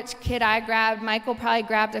remember which kid I grabbed. Michael probably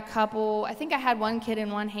grabbed a couple. I think I had one kid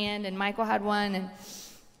in one hand, and Michael had one,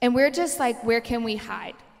 and we're just like, where can we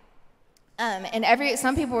hide? And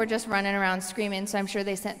some people were just running around screaming, so I'm sure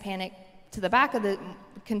they sent panic to the back of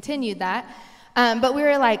continued that. But we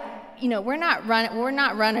were like, we're not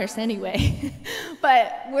runners anyway,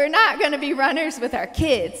 but we're not going to be runners with our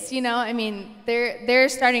kids, they're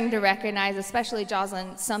starting to recognize, especially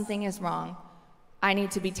Jocelyn, something is wrong. I need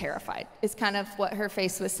to be terrified, is kind of what her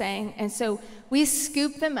face was saying. And so we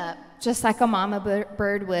scoop them up just like a mama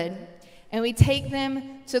bird would. And we take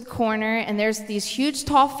them to the corner, and there's these huge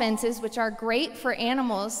tall fences, which are great for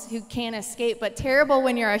animals who can't escape, but terrible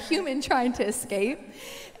when you're a human trying to escape.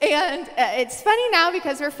 And it's funny now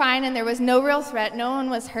because we're fine, and there was no real threat. No one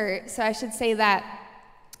was hurt, so I should say that.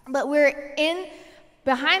 But we're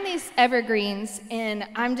behind these evergreens, and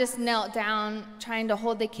I'm just knelt down trying to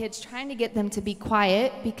hold the kids, trying to get them to be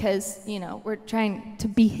quiet because, we're trying to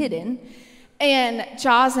be hidden. And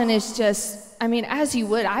Jocelyn is just, as you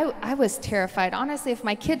would, I was terrified. Honestly, if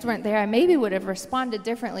my kids weren't there, I maybe would have responded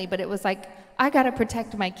differently, but it was like, I got to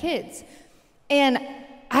protect my kids. And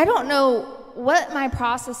I don't know what my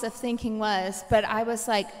process of thinking was, but I was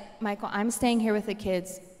like, Michael, I'm staying here with the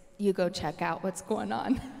kids. You go check out what's going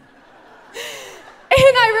on.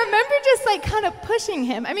 And I remember just like kind of pushing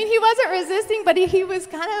him. He wasn't resisting, but he was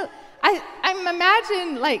kind of, I'm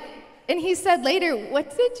imagining like, and he said later,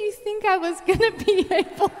 what did you think I was going to be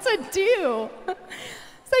able to do?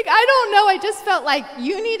 It's like, I don't know. I just felt like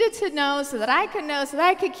you needed to know so that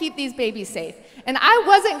I could keep these babies safe. And I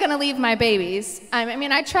wasn't going to leave my babies.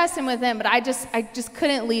 I trust him with them, but I just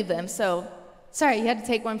couldn't leave them. So, sorry, you had to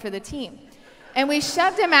take one for the team. And we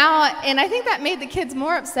shoved him out, and I think that made the kids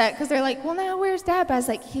more upset because they're like, well, now where's Dad? But I was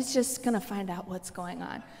like, he's just going to find out what's going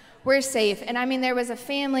on. We're safe. And there was a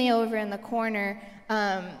family over in the corner,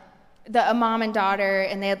 a mom and daughter,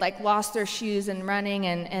 and they had like lost their shoes and running,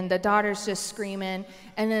 and the daughter's just screaming.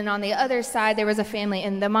 And then on the other side, there was a family,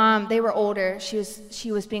 and the mom, they were older.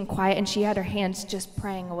 She was being quiet, and she had her hands just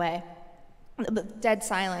praying away, dead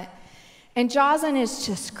silent. And Jocelyn is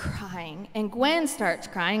just crying, and Gwen starts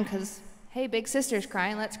crying because, hey, big sister's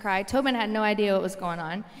crying, let's cry. Tobin had no idea what was going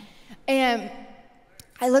on. And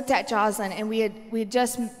I looked at Jocelyn, and we had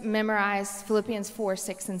just memorized Philippians 4,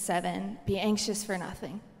 6, and 7. Be anxious for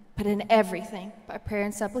nothing, but in everything, by prayer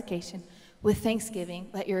and supplication, with thanksgiving,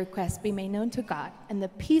 let your requests be made known to God, and the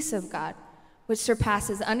peace of God, which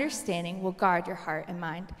surpasses understanding, will guard your heart and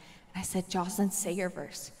mind. And I said, Jocelyn, say your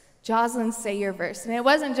verse. Jocelyn, say your verse. And it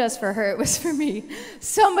wasn't just for her, it was for me.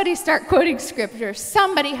 Somebody start quoting scripture.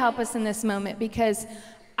 Somebody help us in this moment, because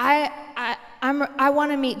I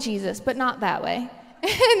want to meet Jesus, but not that way.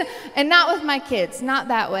 and not with my kids, not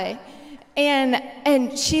that way.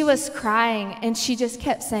 And she was crying, and she just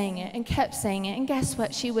kept saying it and kept saying it. And guess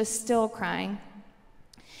what? She was still crying.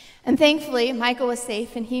 And thankfully, Michael was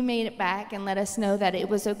safe, and he made it back and let us know that it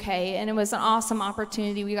was okay. And it was an awesome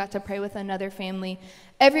opportunity. We got to pray with another family.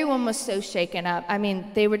 Everyone was so shaken up.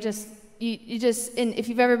 They were just, and if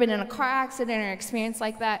you've ever been in a car accident or experience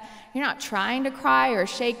like that, you're not trying to cry or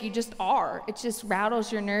shake, you just are. It just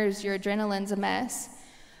rattles your nerves, your adrenaline's a mess.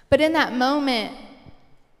 But in that moment,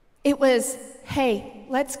 it was, hey,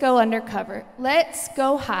 let's go undercover. Let's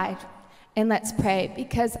go hide, and let's pray,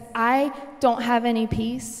 because I don't have any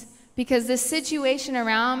peace. Because the situation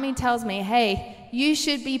around me tells me, hey, you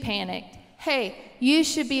should be panicked. Hey, you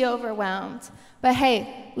should be overwhelmed. But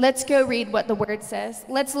hey, let's go read what the Word says.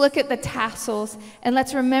 Let's look at the tassels, and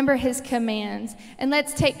let's remember His commands. And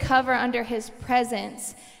let's take cover under His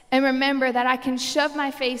presence. And remember that I can shove my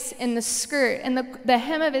face in the skirt and the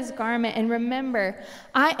hem of His garment, and remember,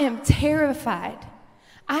 I am terrified.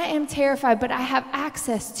 I am terrified, but I have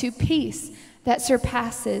access to peace that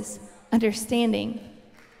surpasses understanding.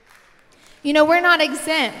 We're not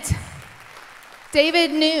exempt.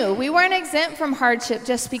 David knew we weren't exempt from hardship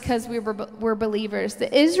just because we were believers.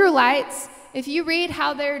 The Israelites, if you read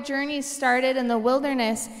how their journey started in the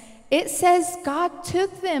wilderness, it says God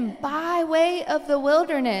took them by way of the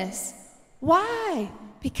wilderness. Why?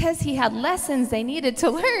 Because he had lessons they needed to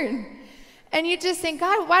learn. And you just think,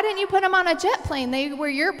 God, why didn't you put them on a jet plane? They were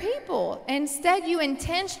your people. Instead, you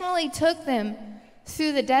intentionally took them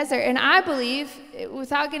through the desert. And I believe,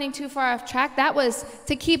 without getting too far off track, that was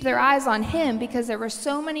to keep their eyes on him, because there were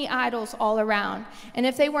so many idols all around. And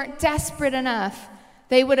if they weren't desperate enough,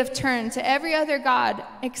 they would have turned to every other god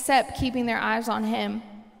except keeping their eyes on him.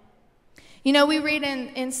 You know, we read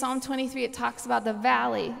in Psalm 23, it talks about the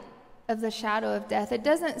valley of the shadow of death. It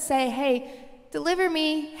doesn't say, hey, deliver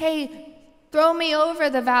me, hey, throw me over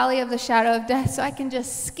the valley of the shadow of death so I can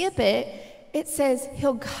just skip it. It says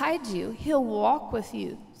he'll guide you. He'll walk with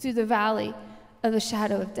you through the valley of the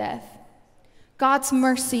shadow of death. God's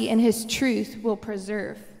mercy and his truth will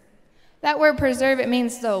preserve. That word preserve, it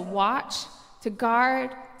means to watch, to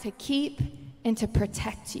guard, to keep, and to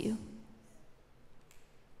protect you.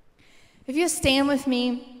 If you stand with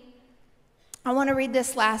me, I want to read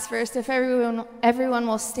this last verse, if everyone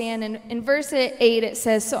will stand. In verse 8, it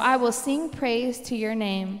says, so I will sing praise to your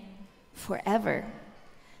name forever,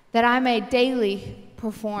 that I may daily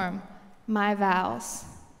perform my vows.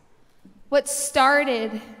 What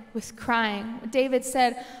started with crying, David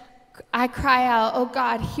said, I cry out, oh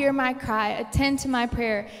God, hear my cry, attend to my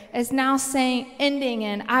prayer, is now ending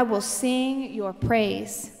in, I will sing your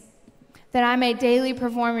praise, that I may daily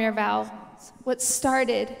perform your vows. What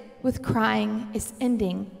started with crying is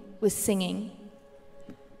ending with singing.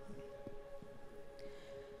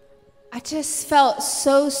 I just felt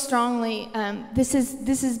so strongly, this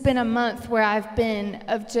has been a month where I've been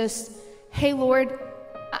of just, hey Lord,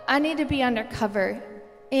 I need to be undercover.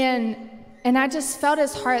 And I just felt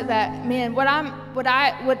his heart that, man,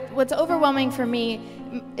 what's overwhelming for me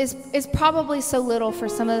is probably so little for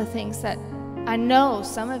some of the things that I know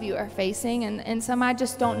some of you are facing, and some I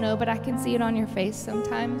just don't know, but I can see it on your face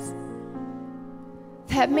sometimes.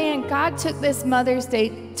 That, man, God took this Mother's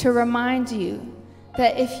Day to remind you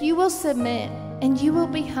that if you will submit and you will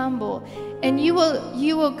be humble and you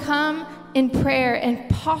will come in prayer and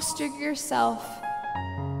posture yourself,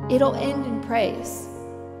 it'll end in praise.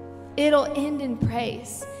 It'll end in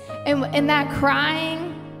praise. And that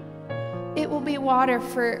crying, it will be water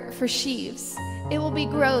for sheaves. It will be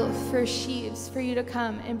growth for sheaves for you to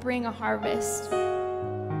come and bring a harvest.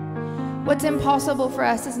 What's impossible for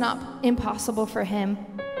us is not impossible for him.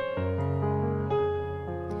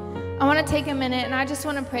 I want to take a minute and I just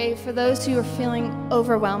want to pray for those who are feeling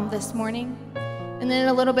overwhelmed this morning. And then in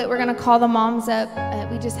a little bit, we're going to call the moms up.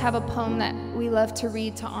 We just have a poem that we love to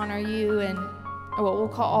read to honor you, and we'll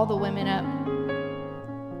call all the women up.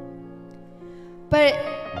 But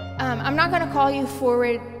I'm not going to call you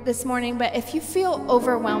forward this morning, but if you feel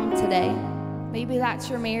overwhelmed today, maybe that's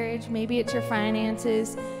your marriage, maybe it's your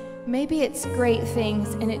finances, maybe it's great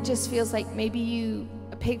things, and it just feels like maybe you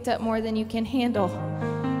picked up more than you can handle.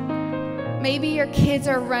 Maybe your kids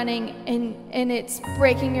are running and it's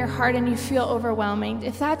breaking your heart and you feel overwhelming.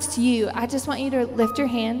 If that's you, I just want you to lift your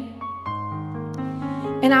hand.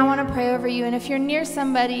 And I want to pray over you. And if you're near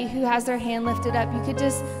somebody who has their hand lifted up, you could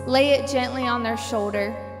just lay it gently on their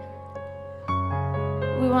shoulder.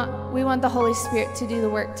 We want the Holy Spirit to do the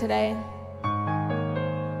work today.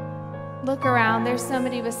 Look around. There's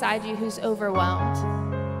somebody beside you who's overwhelmed.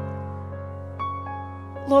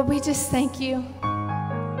 Lord, we just thank you.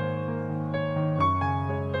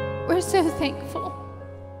 We're so thankful.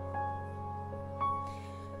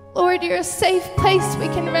 Lord, you're a safe place we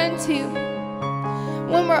can run to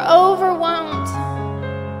when we're overwhelmed.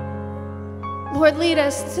 Lord, lead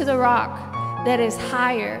us to the rock that is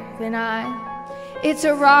higher than I. It's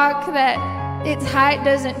a rock that its height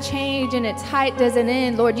doesn't change and its height doesn't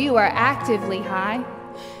end. Lord, you are actively high.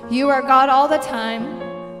 You are God all the time.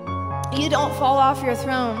 You don't fall off your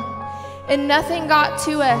throne. And nothing got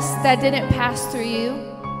to us that didn't pass through you.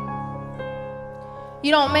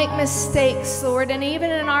 You don't make mistakes, Lord, and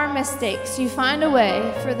even in our mistakes, you find a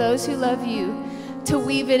way for those who love you to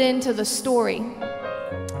weave it into the story.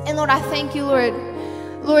 And Lord, I thank you, Lord,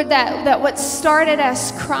 that what started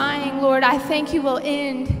as crying, Lord, I thank you will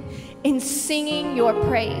end in singing your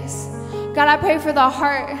praise. God, I pray for the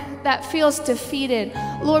heart that feels defeated.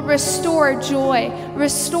 Lord, restore joy,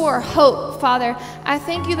 restore hope, Father. I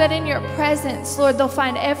thank you that in your presence, Lord, they'll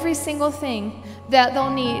find every single thing that they'll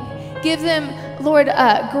need. Give them, Lord,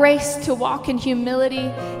 grace to walk in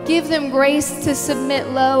humility. Give them grace to submit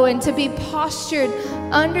low and to be postured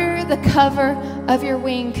under the cover of your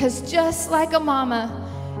wing. Because just like a mama,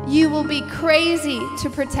 you will be crazy to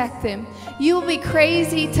protect them. You will be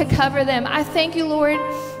crazy to cover them. I thank you, Lord,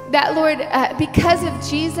 that, Lord, because of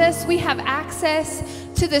Jesus, we have access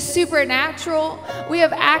to the supernatural. We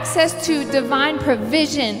have access to divine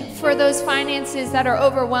provision for those finances that are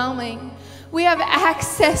overwhelming. We have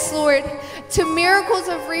access, Lord, to miracles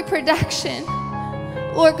of reproduction.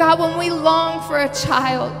 Lord God, when we long for a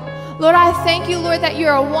child, Lord, I thank you, Lord, that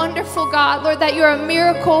you're a wonderful God. Lord, that you're a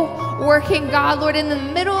miracle-working God. Lord, in the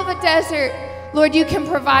middle of a desert, Lord, you can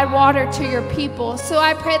provide water to your people. So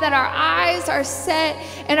I pray that our eyes are set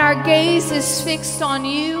and our gaze is fixed on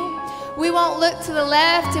you. We won't look to the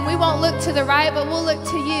left and we won't look to the right, but we'll look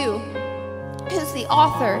to you, who's the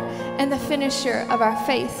author and the finisher of our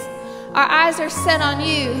faith. Our eyes are set on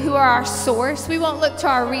you, who are our source. We won't look to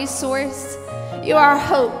our resource. You are our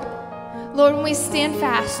hope. Lord, when we stand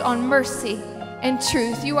fast on mercy and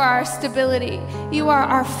truth, you are our stability. You are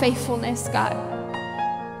our faithfulness, God.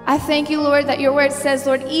 I thank you, Lord, that your word says,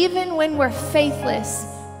 Lord, even when we're faithless,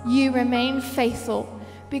 you remain faithful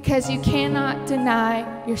because you cannot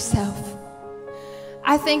deny yourself.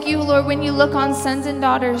 I thank you, Lord, when you look on sons and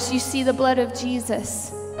daughters, you see the blood of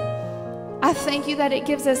Jesus. I thank you that it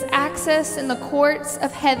gives us access in the courts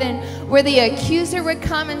of heaven where the accuser would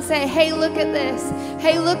come and say, hey, look at this.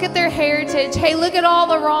 Hey, look at their heritage. Hey, look at all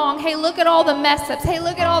the wrong. Hey, look at all the mess ups. Hey,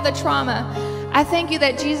 look at all the trauma. I thank you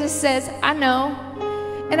that Jesus says, I know.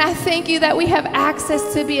 And I thank you that we have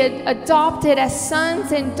access to be adopted as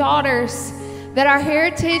sons and daughters, that our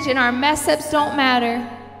heritage and our mess ups don't matter.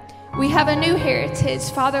 We have a new heritage,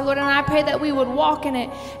 Father, Lord, and I pray that we would walk in it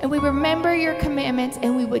and we remember your commandments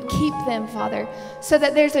and we would keep them, Father, so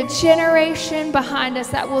that there's a generation behind us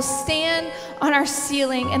that will stand on our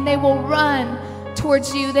ceiling and they will run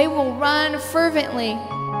towards you. They will run fervently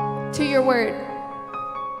to your word.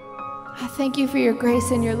 I thank you for your grace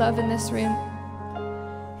and your love in this room.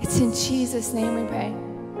 It's in Jesus' name we pray.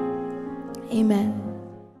 Amen.